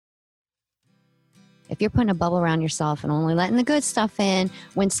if you're putting a bubble around yourself and only letting the good stuff in,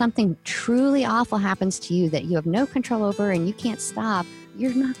 when something truly awful happens to you that you have no control over and you can't stop,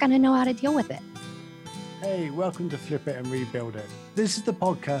 you're not going to know how to deal with it. Hey, welcome to Flip It and Rebuild It. This is the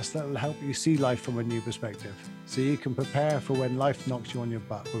podcast that will help you see life from a new perspective, so you can prepare for when life knocks you on your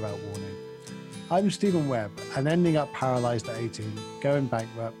butt without warning. I'm Stephen Webb, and ending up paralyzed at 18, going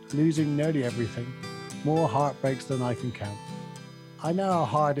bankrupt, losing nearly everything, more heartbreaks than I can count. I know how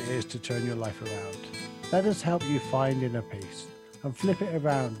hard it is to turn your life around. Let us help you find inner peace and flip it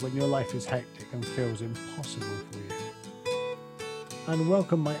around when your life is hectic and feels impossible for you. And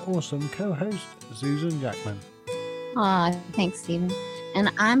welcome my awesome co-host, Susan Jackman. Aw, thanks, Stephen.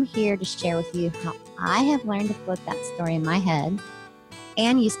 And I'm here to share with you how I have learned to flip that story in my head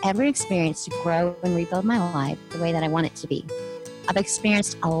and use every experience to grow and rebuild my life the way that I want it to be. I've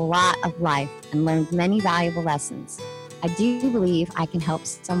experienced a lot of life and learned many valuable lessons. I do believe I can help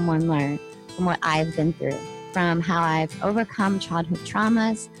someone learn from what I've been through, from how I've overcome childhood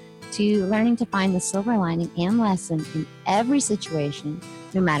traumas to learning to find the silver lining and lesson in every situation,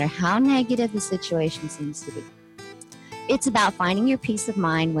 no matter how negative the situation seems to be. It's about finding your peace of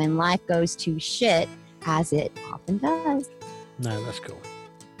mind when life goes to shit, as it often does. No, that's cool.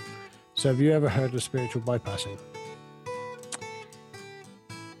 So have you ever heard of spiritual bypassing?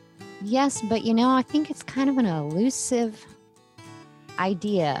 Yes, but I think it's kind of an elusive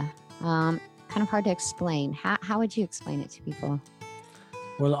idea. Kind of hard to explain. How would you explain it to people?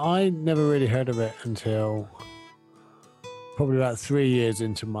 Well, I never really heard of it until probably about 3 years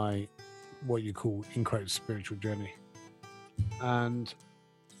into my, what you call, in quotes, spiritual journey. And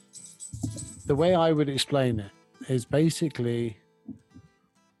the way I would explain it is basically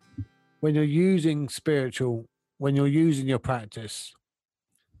when you're using your practice,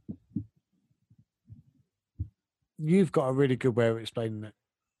 you've got a really good way of explaining it.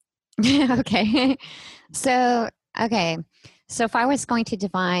 Okay. So if I was going to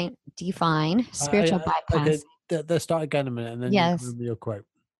define spiritual bypass. Okay, let's start again a minute and then Yes. you can remember your quote.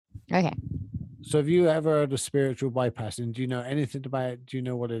 Okay. So have you ever heard of spiritual bypassing? Do you know anything about it? Do you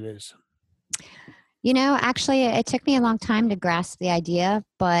know what it is? Actually, it took me a long time to grasp the idea,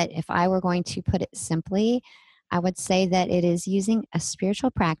 but if I were going to put it simply, I would say that it is using a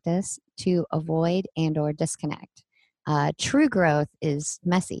spiritual practice to avoid and or disconnect. True growth is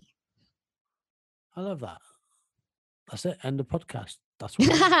messy. I love that. That's it. End the podcast. That's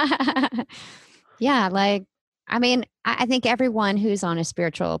what Yeah, I think everyone who's on a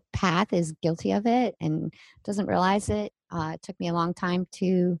spiritual path is guilty of it and doesn't realize it. It took me a long time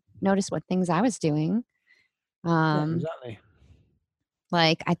to notice what things I was doing. Yeah, exactly.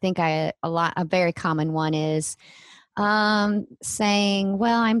 Like I think a very common one is saying,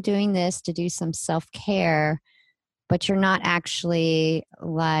 well, I'm doing this to do some self-care, but you're not actually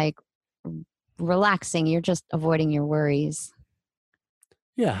like relaxing. You're just avoiding your worries.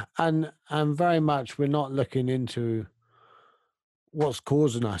 Yeah, and very much we're not looking into what's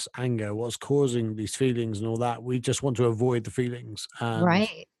causing us anger, what's causing these feelings and all that. We just want to avoid the feelings. And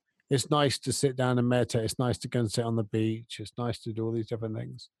right. It's nice to sit down and meditate. It's nice to go and sit on the beach. It's nice to do all these different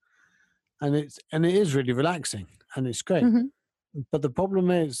things. And it is really relaxing and it's great. Mm-hmm. But the problem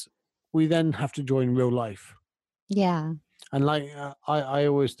is we then have to join real life. Yeah. And I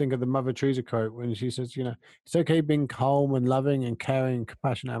always think of the Mother Teresa quote when she says, it's okay being calm and loving and caring and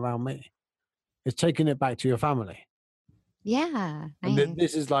compassionate around me. It's taking it back to your family. Yeah. And Nice.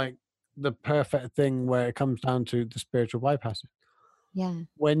 this is like the perfect thing where it comes down to the spiritual bypassing. Yeah.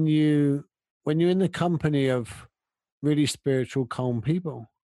 When you're in the company of really spiritual, calm people,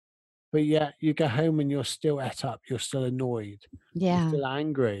 but yet you go home and you're still et up, you're still annoyed, Yeah. you're still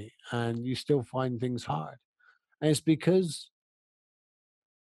angry, and you still find things hard. And it's because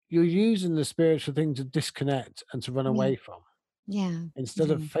you're using the spiritual thing to disconnect and to run away from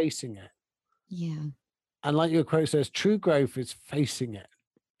instead of facing it. Yeah. And like your quote says, true growth is facing it.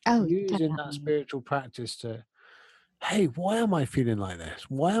 Oh, Using that definitely. spiritual practice to, hey, why am I feeling like this?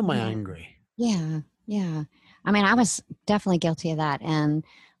 Why am I angry? Yeah. Yeah. I mean, I was definitely guilty of that. And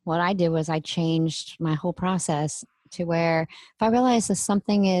what I did was I changed my whole process to where if I realize that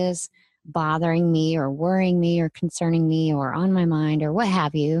something is bothering me or worrying me or concerning me or on my mind or what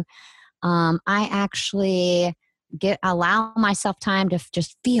have you, I actually allow myself time to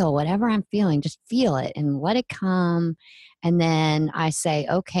just feel whatever I'm feeling, just feel it and let it come. And then I say,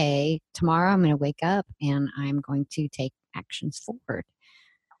 okay, tomorrow I'm going to wake up and I'm going to take actions forward.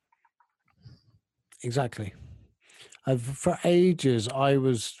 Exactly. For ages, I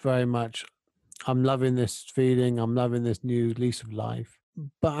was very much, I'm loving this feeling. I'm loving this new lease of life.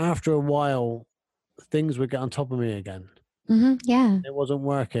 But after a while, things would get on top of me again. Yeah. It wasn't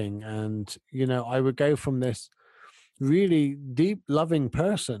working. And, I would go from this really deep, loving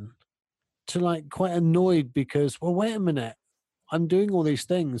person to like quite annoyed because, well, wait a minute, I'm doing all these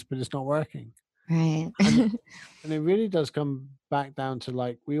things, but it's not working. Right. And and it really does come back down to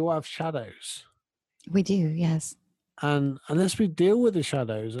like we all have shadows. We do. Yes. And unless we deal with the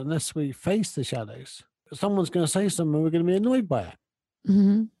shadows, unless we face the shadows, someone's going to say something, we're going to be annoyed by it.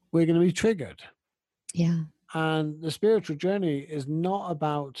 Hmm. We're going to be triggered. Yeah. And the spiritual journey is not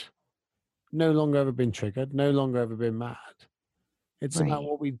about no longer ever being triggered, no longer ever being mad. It's about Right.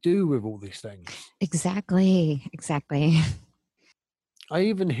 what we do with all these things. Exactly. Exactly. I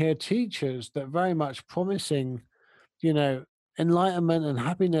even hear teachers that very much promising, enlightenment and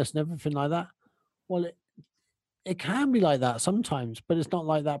happiness and everything like that. Well, it can be like that sometimes, but it's not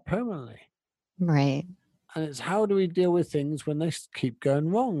like that permanently. Right. And it's how do we deal with things when they keep going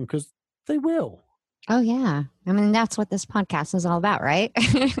wrong? Because they will. Oh, yeah. I mean, that's what this podcast is all about, right?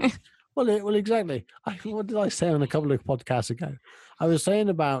 Well, exactly. What did I say on a couple of podcasts ago? I was saying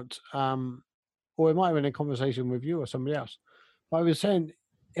about, or it might have been a conversation with you or somebody else. But I was saying,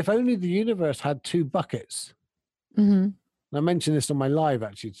 if only the universe had two buckets. Hmm. And I mentioned this on my live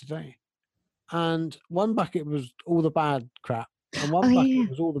actually today. And one bucket was all the bad crap, and Oh, one yeah. bucket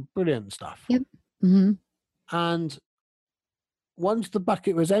was all the brilliant stuff. Yep. Hmm. And once the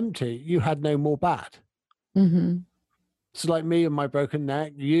bucket was empty, you had no more bad. Hmm. So like me and my broken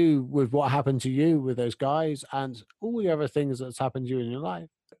neck, you with what happened to you with those guys, and all the other things that's happened to you in your life.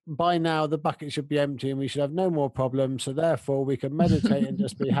 By now, the bucket should be empty and we should have no more problems. So therefore, we can meditate and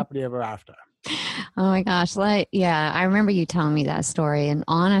just be happily ever after. Oh my gosh. Yeah, I remember you telling me that story. And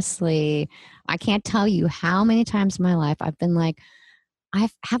honestly, I can't tell you how many times in my life I've been like,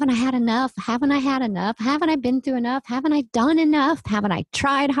 haven't I had enough? Haven't I had enough? Haven't I been through enough? Haven't I done enough? Haven't I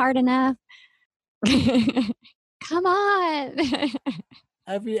tried hard enough? Come on.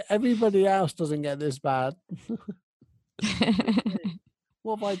 Everybody else doesn't get this bad.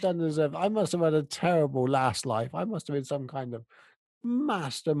 What have I done to deserve? I must have had a terrible last life. I must have been some kind of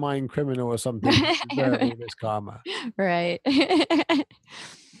mastermind criminal or something to deserve all this karma. Right.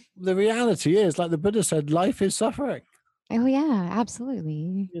 The reality is, like the Buddha said, life is suffering. Oh, yeah,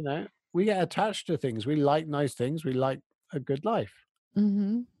 absolutely. We get attached to things. We like nice things. We like a good life.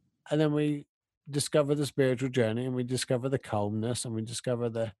 Hmm. And then we discover the spiritual journey and we discover the calmness and we discover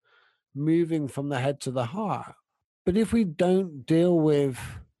the moving from the head to the heart. But if we don't deal with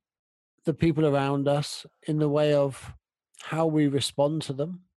the people around us in the way of how we respond to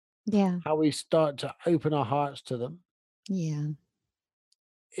them, Yeah. how we start to open our hearts to them, Yeah.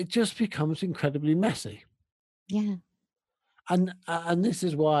 it just becomes incredibly messy. Yeah. And this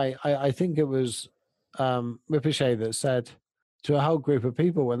is why I think it was Ricochet that said to a whole group of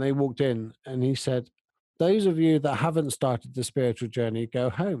people when they walked in, and he said, those of you that haven't started the spiritual journey, go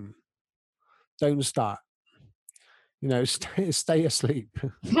home. Don't start. Stay asleep.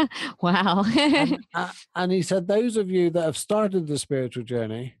 Wow. And he said, those of you that have started the spiritual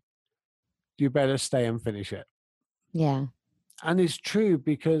journey, you better stay and finish it. Yeah. And it's true,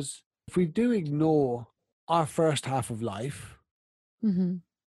 because if we do ignore our first half of life, Hmm.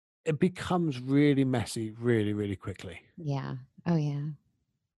 it becomes really messy really, really quickly. Yeah. Oh, yeah.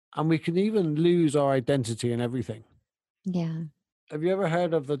 And we can even lose our identity and everything. Yeah. Have you ever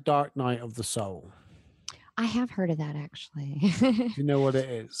heard of the dark night of the soul? I have heard of that actually. Do you know what it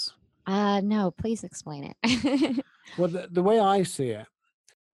is? No, please explain it. Well, the way I see it,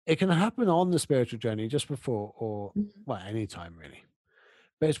 it can happen on the spiritual journey just before or, Mhm. well, any time really.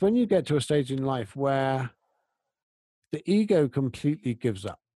 But it's when you get to a stage in life where the ego completely gives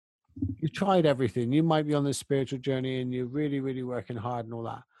up. You've tried everything. You might be on this spiritual journey and you're really, really working hard and all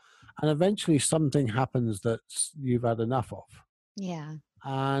that. And eventually something happens that you've had enough of. Yeah.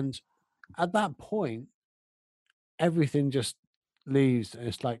 And at that point, everything just leaves. And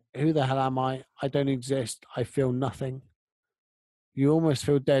it's like, who the hell am I? I don't exist. I feel nothing. You almost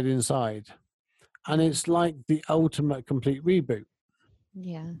feel dead inside. And it's like the ultimate complete reboot.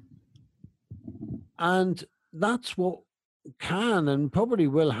 Yeah. And that's what can and probably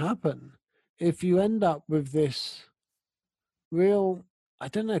will happen if you end up with this real, I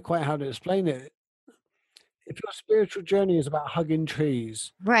don't know quite how to explain it. If your spiritual journey is about hugging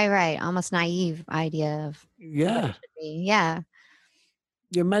trees, Right, right. Almost naive idea of what it yeah, should be. Yeah.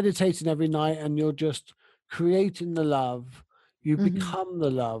 you're meditating every night and you're just creating the love. You Hmm. become the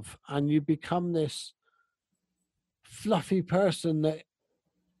love and you become this fluffy person that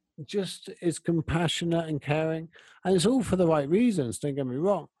just is compassionate and caring. And it's all for the right reasons, don't get me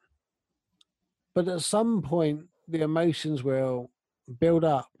wrong. But at some point, the emotions will build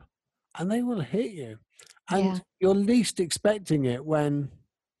up and they will hit you. Yeah. And you're least expecting it when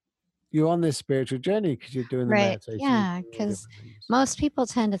you're on this spiritual journey because you're doing the Right. meditation, you're Yeah. doing all the Because different things. most people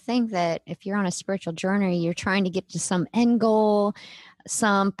tend to think that if you're on a spiritual journey, you're trying to get to some end goal,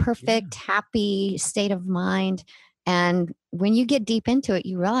 some Yeah. perfect, happy state of mind. And when you get deep into it,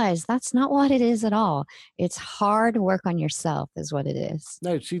 you realize that's not what it is at all. It's hard work on yourself, is what it is.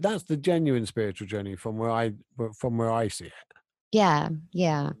 No, see, that's the genuine spiritual journey from where I see it. Yeah.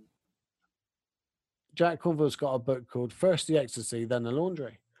 Yeah. Jack Cornfield's got a book called First the Ecstasy, Then the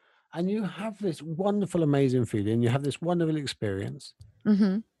Laundry. And you have this wonderful, amazing feeling. You have this wonderful experience.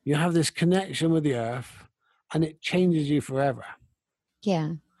 Mm-hmm. You have this connection with the earth, and it changes you forever.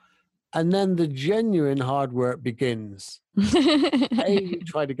 Yeah. And then the genuine hard work begins. You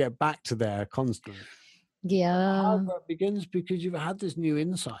try to get back to there constantly. Yeah. The hard work begins because you've had this new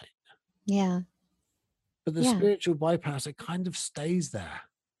insight. Yeah. But the Yeah. spiritual bypass, it kind of stays there.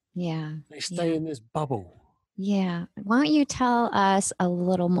 Yeah. They stay Yeah. in this bubble. Yeah. Why don't you tell us a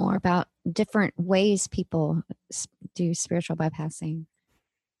little more about different ways people do spiritual bypassing?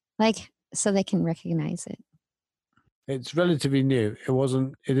 Like, so they can recognize it. It's relatively new.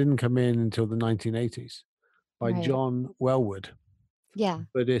 It didn't come in until the 1980s by Right. John Wellwood, Yeah.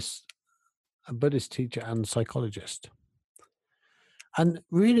 a Buddhist teacher and psychologist. And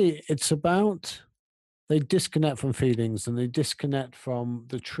really, it's about they disconnect from feelings and they disconnect from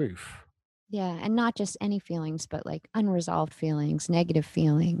the truth. Yeah. And not just any feelings, but like unresolved feelings, negative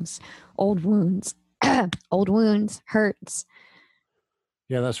feelings, old wounds, old wounds, hurts.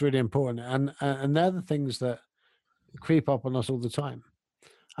 Yeah, that's really important. And they're the things that creep up on us all the time.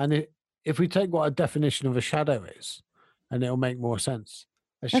 And if we take what a definition of a shadow is, and it'll make more sense.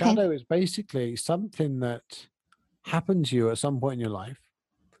 A Okay. shadow is basically something that happened to you at some point in your life.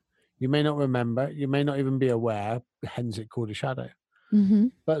 You may not remember, you may not even be aware, hence it called a shadow. Mm-hmm.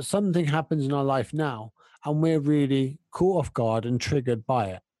 But something happens in our life now, and we're really caught off guard and triggered by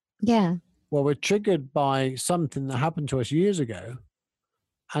it. Yeah. Well, we're triggered by something that happened to us years ago,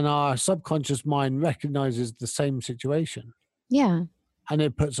 and our subconscious mind recognizes the same situation, Yeah. and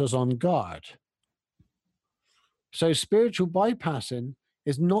it puts us on guard. So spiritual bypassing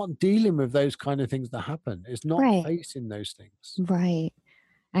is not dealing with those kind of things that happen. It's not Right. facing those things. Right.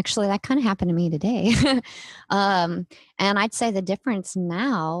 Actually, that kind of happened to me today. And I'd say the difference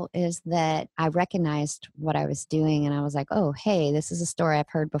now is that I recognized what I was doing and I was like, oh, hey, this is a story I've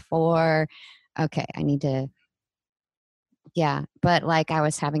heard before. Okay, I need to, yeah. But like I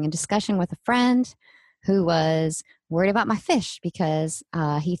was having a discussion with a friend who was worried about my fish because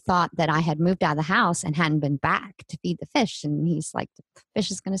he thought that I had moved out of the house and hadn't been back to feed the fish. And he's like, the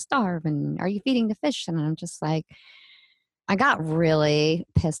fish is going to starve. And are you feeding the fish? And I'm just like, I got really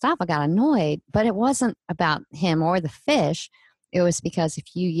pissed off. I got annoyed, but it wasn't about him or the fish. It was because a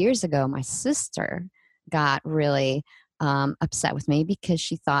few years ago, my sister got really upset with me because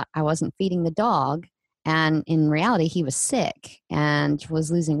she thought I wasn't feeding the dog. And in reality, he was sick and was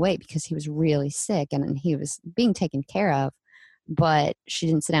losing weight because he was really sick and he was being taken care of. But she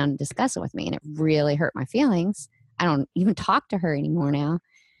didn't sit down and discuss it with me. And it really hurt my feelings. I don't even talk to her anymore now.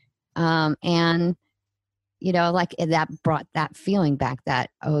 And like that brought that feeling back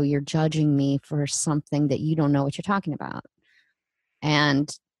that, oh, you're judging me for something that you don't know what you're talking about.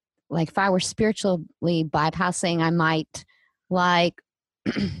 And like if I were spiritually bypassing, I might like,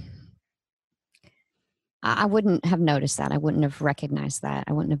 I wouldn't have noticed that. I wouldn't have recognized that.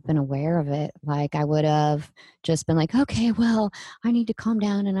 I wouldn't have been aware of it. Like I would have just been like, okay, well, I need to calm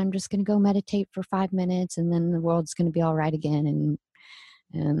down and I'm just going to go meditate for 5 minutes and then the world's going to be all right again.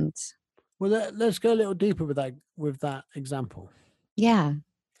 And Well, let's go a little deeper with that example, yeah.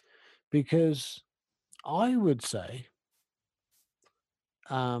 because I would say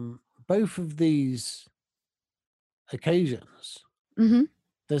both of these occasions, Mm-hmm.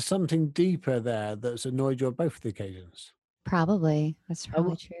 there's something deeper there that's annoyed you on both of the occasions. Probably. That's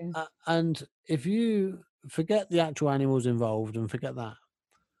probably true. And if you forget the actual animals involved and forget that,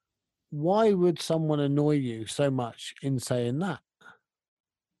 why would someone annoy you so much in saying that?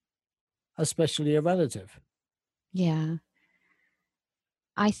 Especially a relative. Yeah.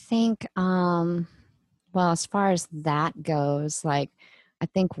 I think, well, as far as that goes, like, I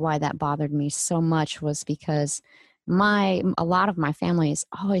think why that bothered me so much was because a lot of my family has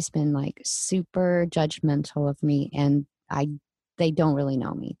always been like super judgmental of me and they don't really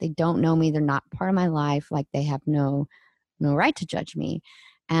know me. They don't know me. They're not part of my life. Like they have no right to judge me.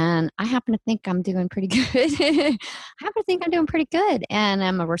 And I happen to think I'm doing pretty good. I happen to think I'm doing pretty good and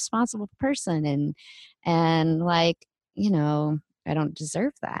I'm a responsible person and like, I don't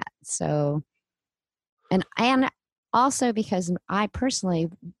deserve that. So, and also because I personally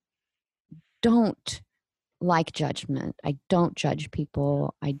don't like judgment. I don't judge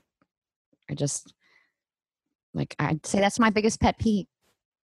people. I just, like, I'd say that's my biggest pet peeve.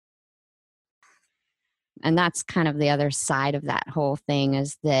 And that's kind of the other side of that whole thing,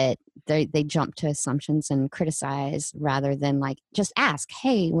 is that they jump to assumptions and criticize rather than like just ask,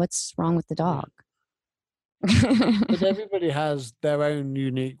 hey, what's wrong with the dog? But everybody has their own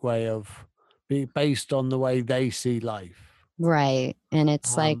unique way of being based on the way they see life. Right. And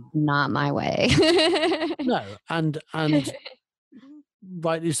it's like not my way. No, and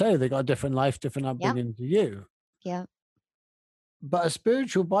rightly so, they got a different life, different upbringing to you. Yeah. But a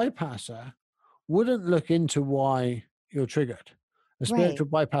spiritual bypasser wouldn't look into why you're triggered. A spiritual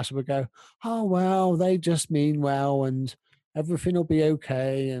bypasser would go, oh, well, they just mean well and everything will be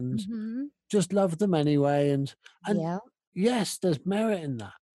okay and just love them anyway. And yes, there's merit in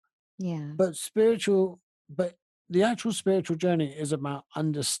that. Yeah. But the actual spiritual journey is about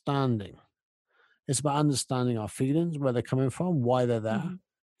understanding. It's about understanding our feelings, where they're coming from, why they're there.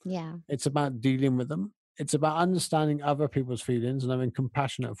 Yeah. It's about dealing with them. It's about understanding other people's feelings and having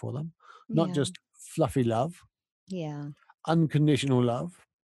compassion for them, not just fluffy love. Yeah. Unconditional love.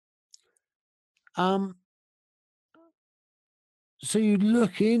 So you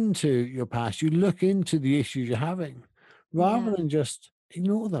look into your past, you look into the issues you're having, rather than just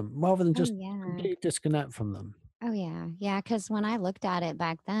ignore them, rather than just completely disconnect from them. Oh, yeah. Yeah. Because when I looked at it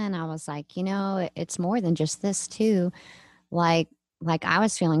back then, I was like, it's more than just this, too. Like I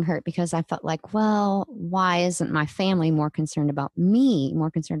was feeling hurt because I felt like, well, why isn't my family more concerned about me,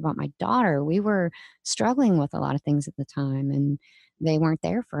 more concerned about my daughter? We were struggling with a lot of things at the time and they weren't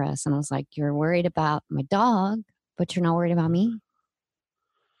there for us. And I was like, you're worried about my dog, but you're not worried about me.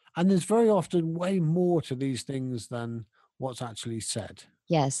 And there's very often way more to these things than what's actually said.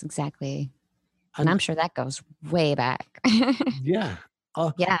 Yes, exactly. And I'm sure that goes way back. Yeah.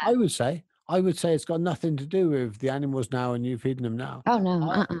 Yeah. I would say it's got nothing to do with the animals now and you feeding them now. Oh,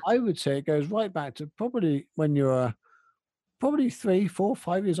 no. I would say it goes right back to probably when you're probably 3, 4,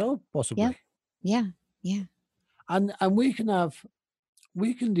 5 years old, possibly. Yep. Yeah. Yeah. And we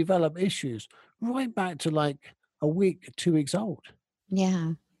can develop issues right back to like a week, 2 weeks old.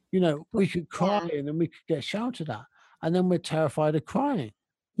 Yeah. We could cry and then we could get shouted at, and then we're terrified of crying.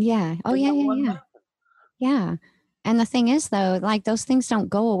 Yeah. Oh, yeah. Yeah. And the thing is, though, like those things don't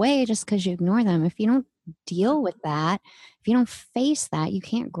go away just because you ignore them. If you don't deal with that, if you don't face that, you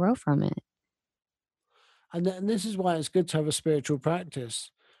can't grow from it. And this is why it's good to have a spiritual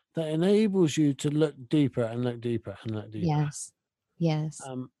practice that enables you to look deeper and look deeper and look deeper. Yes. Yes.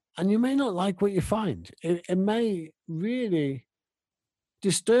 And you may not like what you find. It may really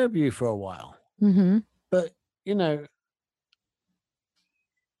disturb you for a while. But,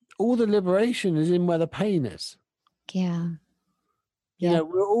 all the liberation is in where the pain is. Yeah.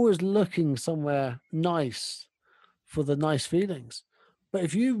 We're always looking somewhere nice for the nice feelings. But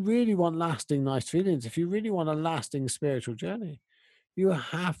if you really want lasting nice feelings, if you really want a lasting spiritual journey, you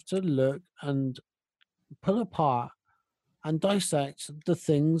have to look and pull apart and dissect the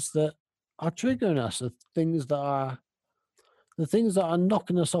things that are triggering us, the things that are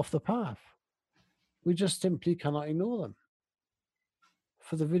knocking us off the path. We just simply cannot ignore them.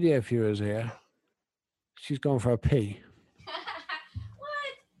 For the video viewers here, she's gone for a pee.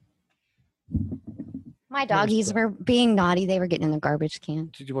 My doggies were being naughty. They were getting in the garbage can.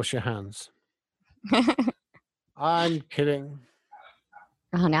 Did you wash your hands? I'm kidding.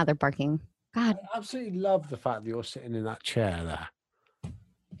 Oh, now they're barking. God. I absolutely love the fact that you're sitting in that chair there.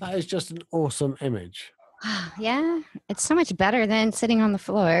 That is just an awesome image. Yeah, it's so much better than sitting on the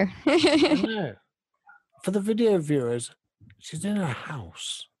floor. I know. For the video viewers, she's in her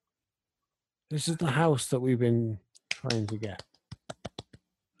house. This is the house that we've been trying to get.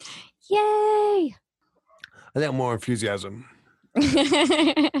 Yay! A little more enthusiasm.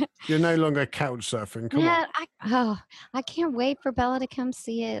 You're no longer couch surfing. Come on. I can't wait for Bella to come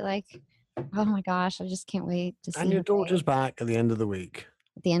see it. Like, oh my gosh, I just can't wait to see. And your daughter's back at the end of the week.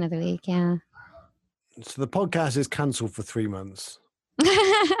 At the end of the week, yeah. So the podcast is cancelled for 3 months.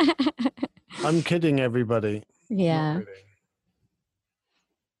 I'm kidding, everybody. Yeah.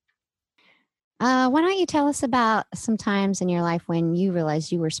 Why don't you tell us about some times in your life when you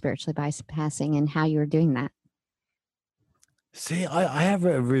realized you were spiritually bypassing and how you were doing that? See, I have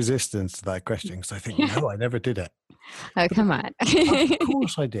a resistance to that question because I think, no, I never did it. Oh, come on. Of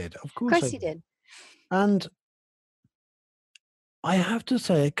course I did. Of course you did. And I have to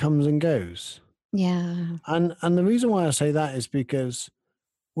say it comes and goes. Yeah. And the reason why I say that is because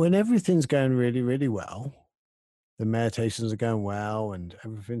when everything's going really, really well, the meditations are going well and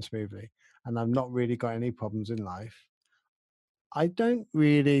everything's smoothly, and I've not really got any problems in life, I don't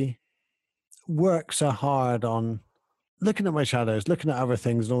really work so hard on looking at my shadows, looking at other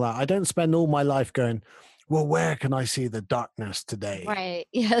things and all that. I don't spend all my life going, well, where can I see the darkness today? Right.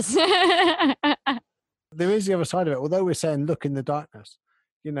 Yes. There is the other side of it. Although we're saying look in the darkness,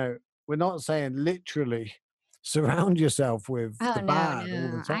 we're not saying literally surround yourself with Oh, the no, bad all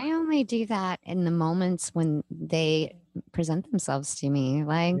the no. time. I only do that in the moments when they present themselves to me,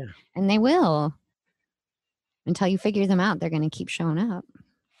 like, Yeah. and they will. Until you figure them out, they're going to keep showing up.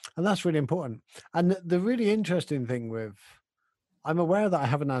 And that's really important. And the really interesting thing with, I'm aware that I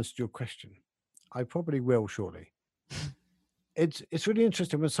haven't answered your question. I probably will shortly. It's really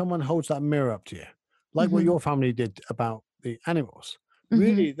interesting when someone holds that mirror up to you, like what Mhm. your family did about the animals. Mhm.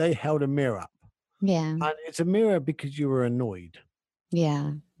 Really, they held a mirror up. Yeah. And it's a mirror because you were annoyed.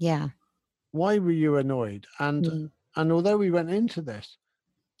 Yeah. Yeah. Why were you annoyed? Yeah. And although we went into this,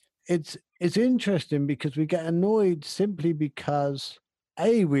 it's interesting because we get annoyed simply because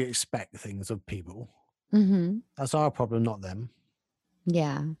we expect things of people. Mhm. That's our problem, not them.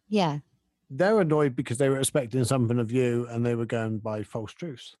 Yeah. Yeah. They're annoyed because they were expecting something of you and they were going by false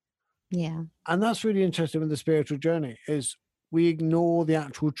truths. Yeah. And that's really interesting with the spiritual journey is we ignore the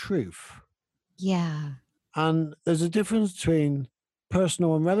actual truth. Yeah. And there's a difference between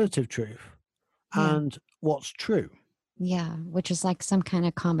personal and relative truth Yeah. and what's true. Yeah. Which is like some kind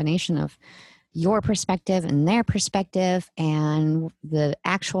of combination of your perspective and their perspective and the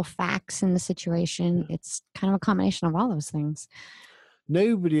actual facts in the situation. It's kind of a combination of all those things.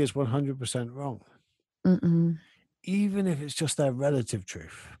 Nobody is 100% wrong, Mm-mm. even if it's just their relative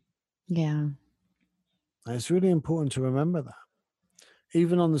truth. Yeah. And it's really important to remember that,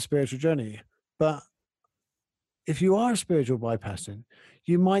 even on the spiritual journey. But if you are spiritual bypassing,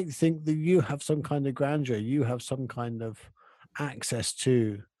 you might think that you have some kind of grandeur, you have some kind of access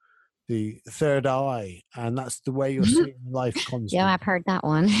to the third eye, and that's the way you're seeing life Yeah, constantly. I've heard that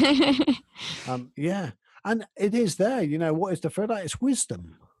one. Yeah, and it is there. What is the third eye? It's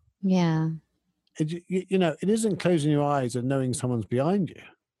wisdom. Yeah. It isn't closing your eyes and knowing someone's behind you.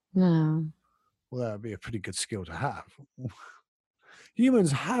 No. Well, that would be a pretty good skill to have.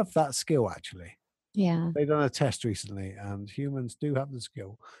 Humans have that skill, actually. Yeah. They've done a test recently, and humans do have the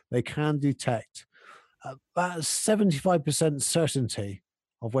skill. They can detect about 75% certainty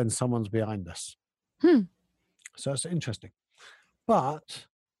of when someone's behind us. Hmm. So it's interesting. But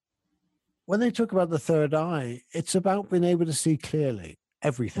when they talk about the third eye, it's about being able to see clearly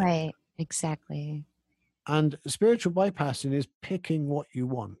everything. Right. Exactly. And spiritual bypassing is picking what you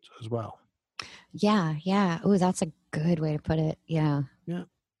want as well. Yeah. Yeah. Oh, that's a good way to put it. Yeah. Yeah.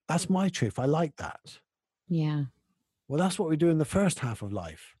 That's my truth. I like that. Yeah. Well, that's what we do in the first half of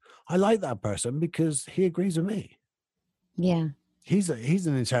life. I like that person because he agrees with me. Yeah. He's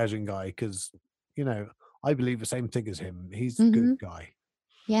an intelligent guy because, I believe the same thing as him. He's a Mm-hmm. good guy.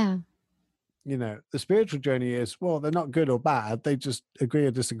 Yeah. The spiritual journey is, well, they're not good or bad. They just agree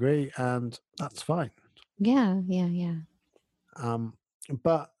or disagree, and that's fine. Yeah. Yeah. Yeah.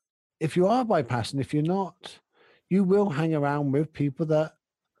 But if you are bypassing, if you're not, you will hang around with people that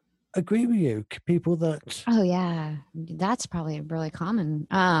agree with you, people that. Oh yeah. That's probably really common.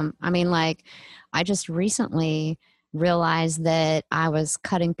 I mean, like I just recently realized that I was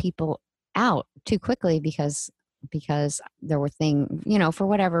cutting people out too quickly because there were things, for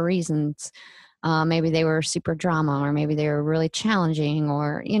whatever reasons. Maybe they were super drama or maybe they were really challenging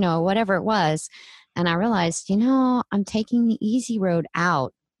or, whatever it was. And I realized, I'm taking the easy road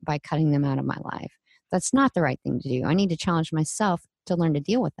out by cutting them out of my life. That's not the right thing to do. I need to challenge myself to learn to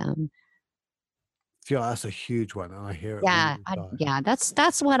deal with them. Yeah, that's a huge one, and I hear it. Yeah,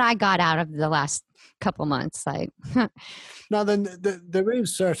 that's what I got out of the last couple months. Like, Now, then, there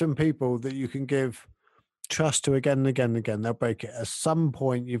is certain people that you can give trust to again and again and again. They'll break it. At some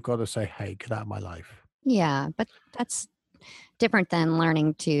point, you've got to say, "Hey, get out of my life." yeah, but that's different than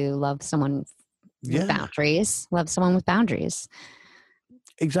learning to love someone with boundaries. Love someone with boundaries.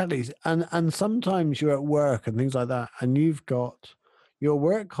 Exactly, and sometimes you're at work and things like that, and you've got your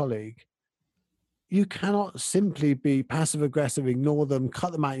work colleague. You cannot simply be passive aggressive, ignore them,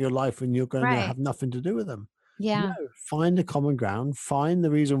 cut them out of your life, and you're going to Right. have nothing to do with them. Yeah. No, find a common ground, find the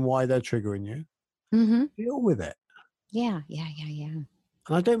reason why they're triggering you, Mm-hmm. deal with it. Yeah. Yeah. Yeah. Yeah.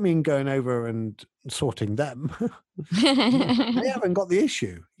 And I don't mean going over and sorting them. They haven't got the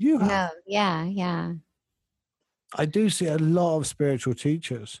issue. You have. No. Yeah. Yeah. I do see a lot of spiritual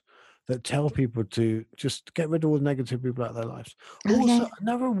teachers that tell people to just get rid of all the negative people out of their lives. Oh, Also, yeah.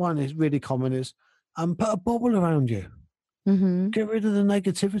 another one is really common is put a bubble around you. Mm-hmm. Get rid of the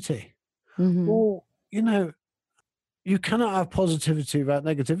negativity. Mm-hmm. Or, you cannot have positivity without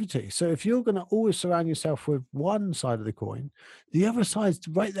negativity. So if you're going to always surround yourself with one side of the coin, the other side's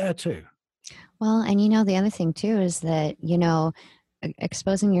right there too. Well, and the other thing too is that,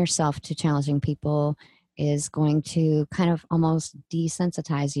 exposing yourself to challenging people is going to kind of almost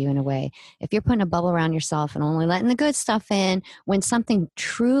desensitize you in a way. If you're putting a bubble around yourself and only letting the good stuff in, when something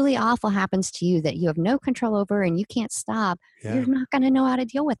truly awful happens to you that you have no control over and you can't stop, Yeah. you're not going to know how to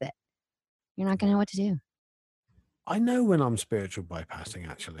deal with it. You're not going to know what to do. I know when I'm spiritual bypassing,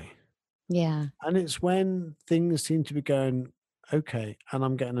 actually. Yeah. And it's when things seem to be going okay and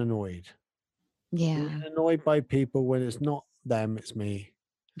I'm getting annoyed. I'm Yeah. getting annoyed by people when it's not them, it's me.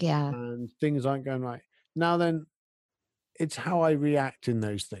 Yeah. And things aren't going right. Now then, it's how I react in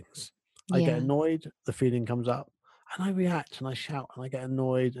those things. I get Yeah. annoyed, the feeling comes up, and I react and I shout and I get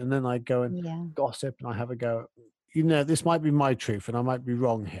annoyed, and then I go and Yeah. gossip and I have a go. This might be my truth and I might be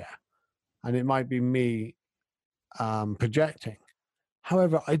wrong here. And it might be me projecting.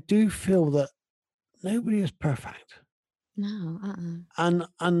 However, I do feel that nobody is perfect. No. And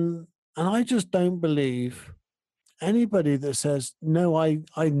I just don't believe anybody that says, no, I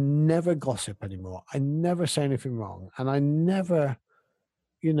never gossip anymore. I never say anything wrong. And I never,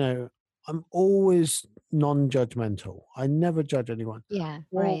 you know, I'm always non-judgmental. I never judge anyone. Yeah.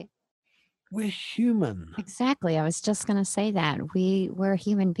 Well, Right. we're human. Exactly. I was just going to say that we're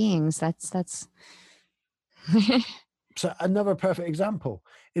human beings. That's So another perfect example.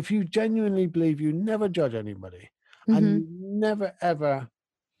 If you genuinely believe you never judge anybody and hmm you never ever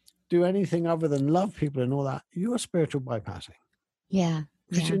do anything other than love people and all that, you're spiritual bypassing Yeah.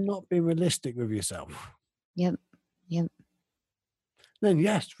 because Yeah. you're not being realistic with yourself. Yep. Yep. Then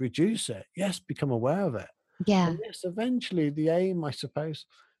yes, reduce it. Yes, become aware of it. Yeah. And yes, eventually the aim, I suppose,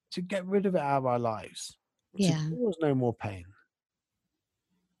 to get rid of it out of our lives, to Yeah. cause no more pain.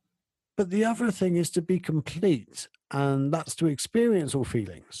 But the other thing is to be complete, and that's to experience all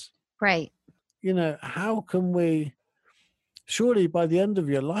feelings. Right. How can we, surely by the end of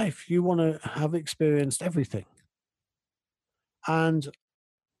your life, you want to have experienced everything. And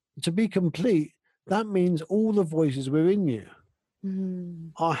to be complete, that means all the voices within you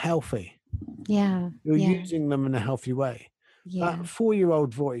Mm. are healthy. Yeah. You're Yeah. using them in a healthy way. That Yeah.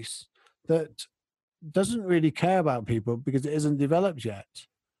 4-year-old voice that doesn't really care about people because it isn't developed yet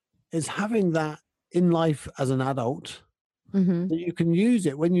is having that in life as an adult hmm that you can use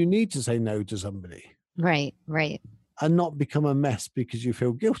it when you need to say no to somebody Right. Right. and not become a mess because you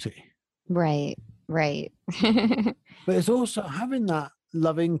feel guilty. Right. Right. But it's also having that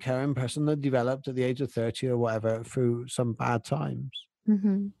loving, caring person that developed at the age of 30 or whatever through some bad times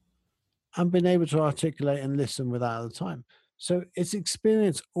hmm and being able to articulate and listen without the time. So it's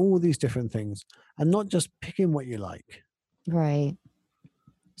experience all these different things and not just picking what you like. Right.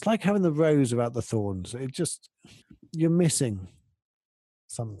 It's like having the rose without the thorns. You're missing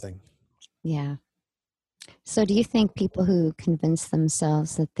something. Yeah. So, do you think people who convince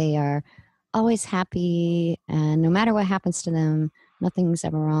themselves that they are always happy and no matter what happens to them, nothing's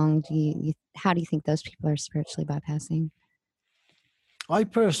ever wrong? How do you think those people are spiritually bypassing? I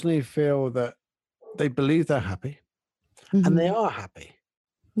personally feel that they believe they're happy and they hmm are happy.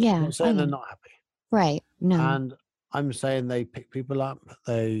 I'm Yeah. not Oh, saying they're yeah. not happy. Right. No. And I'm saying they pick people up.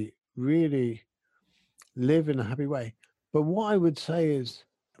 They really live in a happy way. But what I would say is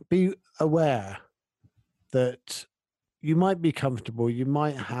be aware that you might be comfortable, you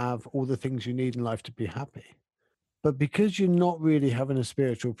might have all the things you need in life to be happy. But because you're not really having a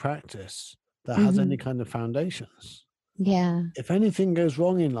spiritual practice that has hmm any kind of foundations, Yeah. if anything goes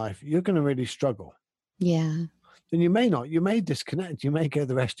wrong in life, you're going to really struggle. Yeah. Then you may not, you may disconnect, you may go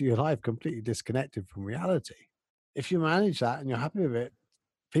the rest of your life completely disconnected from reality. If you manage that and you're happy with it,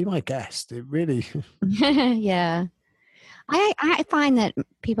 be my guest. It really, yeah. I find that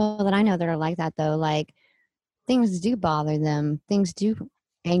people that I know that are like that though, like things do bother them, things do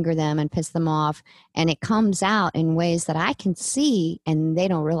anger them and piss them off, and it comes out in ways that I can see and they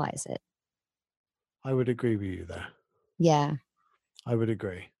don't realize it. I would agree with you there. Yeah. I would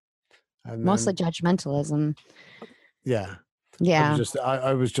agree. And Mostly then, judgmentalism. yeah, Yeah.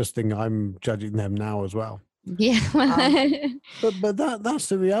 I was just thinking I'm judging them now as well. Yeah. Um, but that's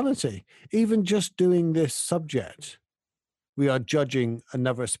the reality. Even just doing this subject, we are judging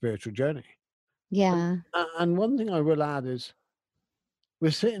another spiritual journey. And, yeah. and one thing I will add is we're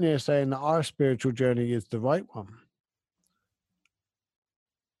sitting here saying that our spiritual journey is the right one.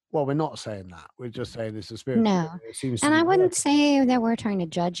 Well, we're not saying that. We're just saying it's a spiritual No. journey. It seems to And be I wouldn't working. say that we're trying to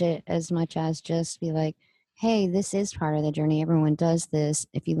judge it as much as just be like, hey, this is part of the journey. Everyone does this.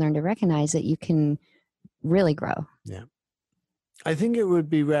 If you learn to recognize it, you can really grow. Yeah. I think it would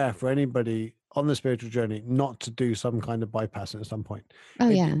be rare for anybody on the spiritual journey not to do some kind of bypassing at some point. Oh,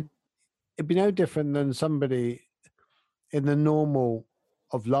 It, yeah. it'd be no different than somebody in the normal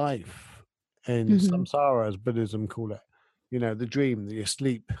of life in Mhm. samsara, as Buddhism call it, the dream that you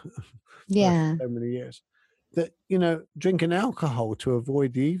sleep for Yeah. so many years, that, drinking alcohol to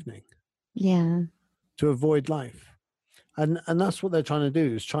avoid the evening, Yeah. to avoid life. And that's what they're trying to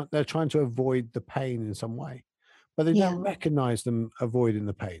do, they're trying to avoid the pain in some way, but they Yeah. don't recognize them avoiding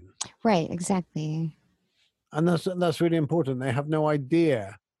the pain. Right. Exactly. And that's really important. They have no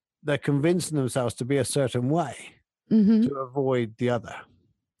idea. They're convincing themselves to be a certain way Hmm. to avoid the other.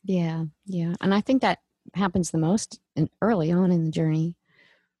 Yeah. Yeah. And I think that happens the most early on in the journey.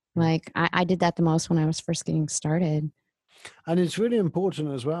 Like I did that the most when I was first getting started. And it's really important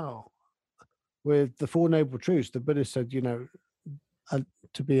as well with the Four Noble Truths. The Buddha said,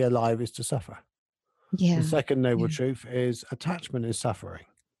 to be alive is to suffer. The Yeah. second noble Yeah. truth is attachment is suffering.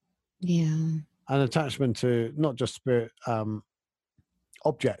 Yeah. And attachment to not just spirit,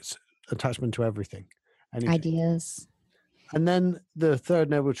 objects, attachment to everything, anything. Ideas. And then the third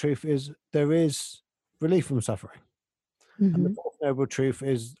noble truth is there is relief from suffering. And the Hmm. fourth noble truth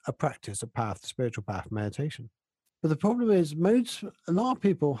is a practice, a path, spiritual path, meditation. But the problem is a lot of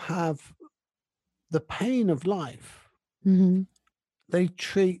people have the pain of life. Hmm. They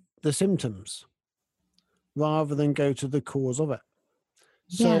treat the symptoms rather than go to the cause of it.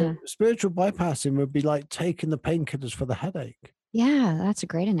 So Yeah. spiritual bypassing would be like taking the painkillers for the headache Yeah. That's a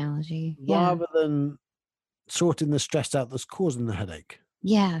great analogy. Yeah. rather than sorting the stress out that's causing the headache.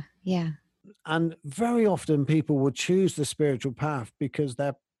 Yeah. Yeah. And very often people will choose the spiritual path because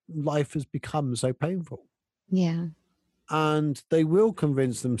their life has become so painful. Yeah. And they will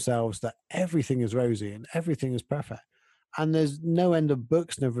convince themselves that everything is rosy and everything is perfect. And there's no end of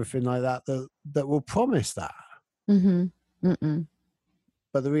books and everything like that will promise that. Mm-hmm. Mm-mm.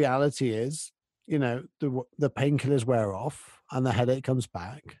 But the reality is, the painkillers wear off and the headache comes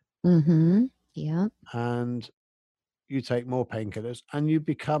back. Mm-hmm. Yeah. And you take more painkillers and you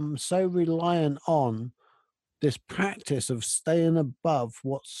become so reliant on this practice of staying above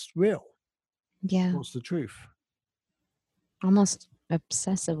what's real, Yeah. what's the truth. Almost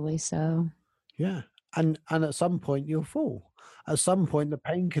obsessively so. Yeah. And at some point you'll fall. At some point the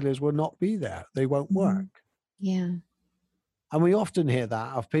painkillers will not be there. They won't work. Yeah. And we often hear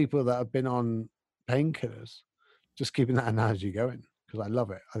that of people that have been on painkillers, just keeping that analogy going, because I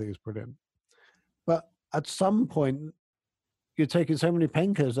love it. I think it's brilliant. But at some point you're taking so many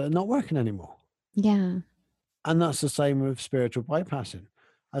painkillers that are not working anymore. Yeah. And that's the same with spiritual bypassing.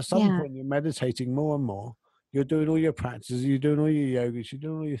 At some Yeah. point, you're meditating more and more. You're doing all your practices. You're doing all your yogas. You're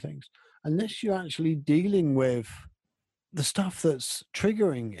doing all your things. Unless you're actually dealing with the stuff that's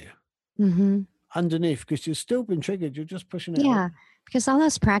triggering you Mm-hmm. underneath, because you've still been triggered. You're just pushing it Yeah. over. Because all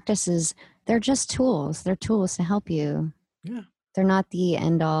those practices, they're just tools. They're tools to help you. Yeah. They're not the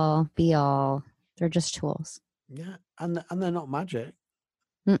end all, be all. They're just tools. Yeah. And they're not magic.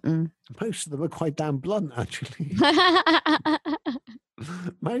 Mm-mm. Most of them are quite damn blunt, actually.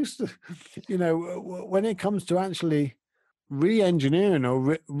 Most, when it comes to actually re-engineering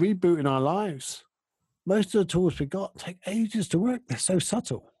or rebooting our lives, most of the tools we got take ages to work. They're so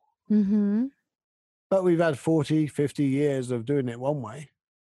subtle. Mm-hmm. But we've had 40, 50 years of doing it one way.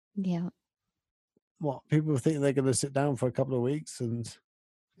 Yeah. What, people think they're going to sit down for a couple of weeks and,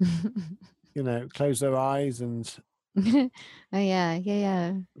 close their eyes and Oh, yeah.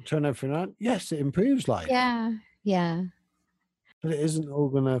 Yeah. turn everything on? Yes, it improves life. Yeah. Yeah. But it isn't all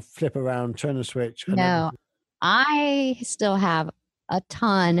going to flip around, turn a switch. And No, everything. I still have a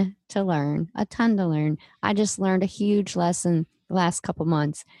ton to learn, I just learned a huge lesson the last couple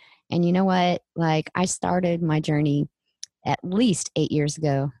months. And you know what? Like I started my journey at least 8 years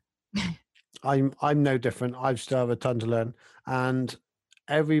ago. I'm no different. I still have a ton to learn. And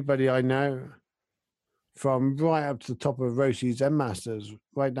everybody I know, from right up to the top of Roshi Zen Masters,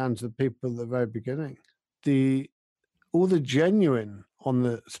 right down to the people at the very beginning, all the genuine on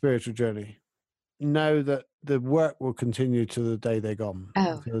the spiritual journey know that the work will continue to the day they're gone,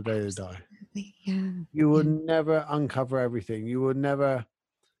 to the day they die. Yeah. You will never uncover everything. You will never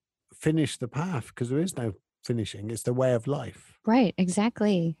finish the path because there is no finishing. It's the way of life. Right.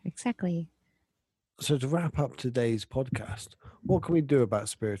 Exactly. So to wrap up today's podcast, what can we do about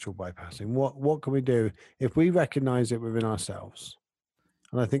spiritual bypassing? What can we do if we recognize it within ourselves?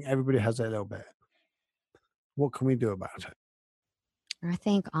 And I think everybody has that a little bit. What can we do about it? I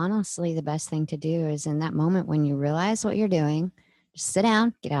think honestly, the best thing to do is in that moment when you realize what you're doing, just sit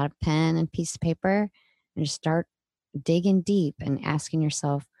down, get out a pen and piece of paper, and just start digging deep and asking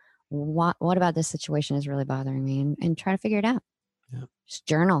yourself, what about this situation is really bothering me, and try to figure it out. Yeah. Just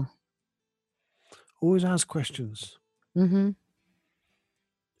journal. Always ask questions. Mm-hmm.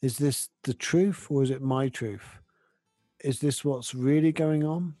 Is this the truth or is it my truth? Is this what's really going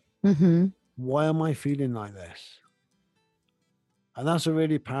on? Mm-hmm. why am I feeling like this? And that's a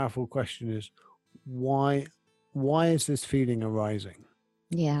really powerful question, is why is this feeling arising?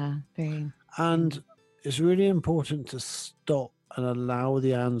 Yeah, very. And it's really important to stop and allow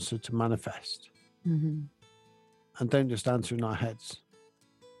the answer to manifest. Mm-hmm. And don't just answer in our heads.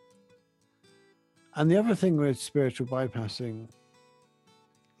 And the other thing with spiritual bypassing,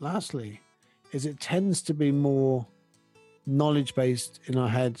 lastly, is it tends to be more knowledge-based in our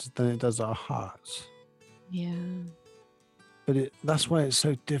heads than it does our hearts. Yeah. But that's why it's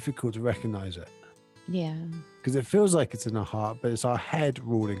so difficult to recognize it. Yeah. Because it feels like it's in our heart, but it's our head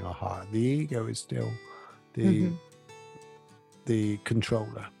ruling our heart. The ego is still the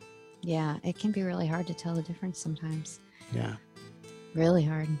controller. Yeah, it can be really hard to tell the difference sometimes. Yeah. Really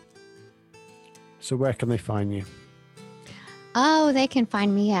hard. So where can they find you? Oh, they can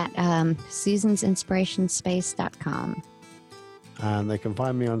find me at susansinspirationspace.com. And they can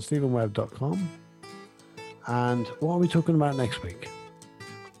find me on stephenwebb.com. And what are we talking about next week?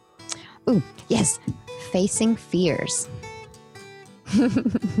 Oh, yes. Facing fears.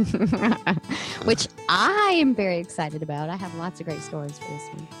 Which I am very excited about. I have lots of great stories for this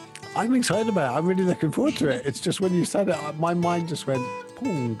week. I'm excited about it. I'm really looking forward to it. It's just when you said it, my mind just went,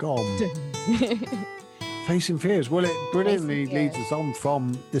 boom, gone. Facing fears. Well, it brilliantly leads us on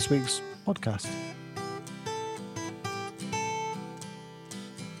from this week's podcast.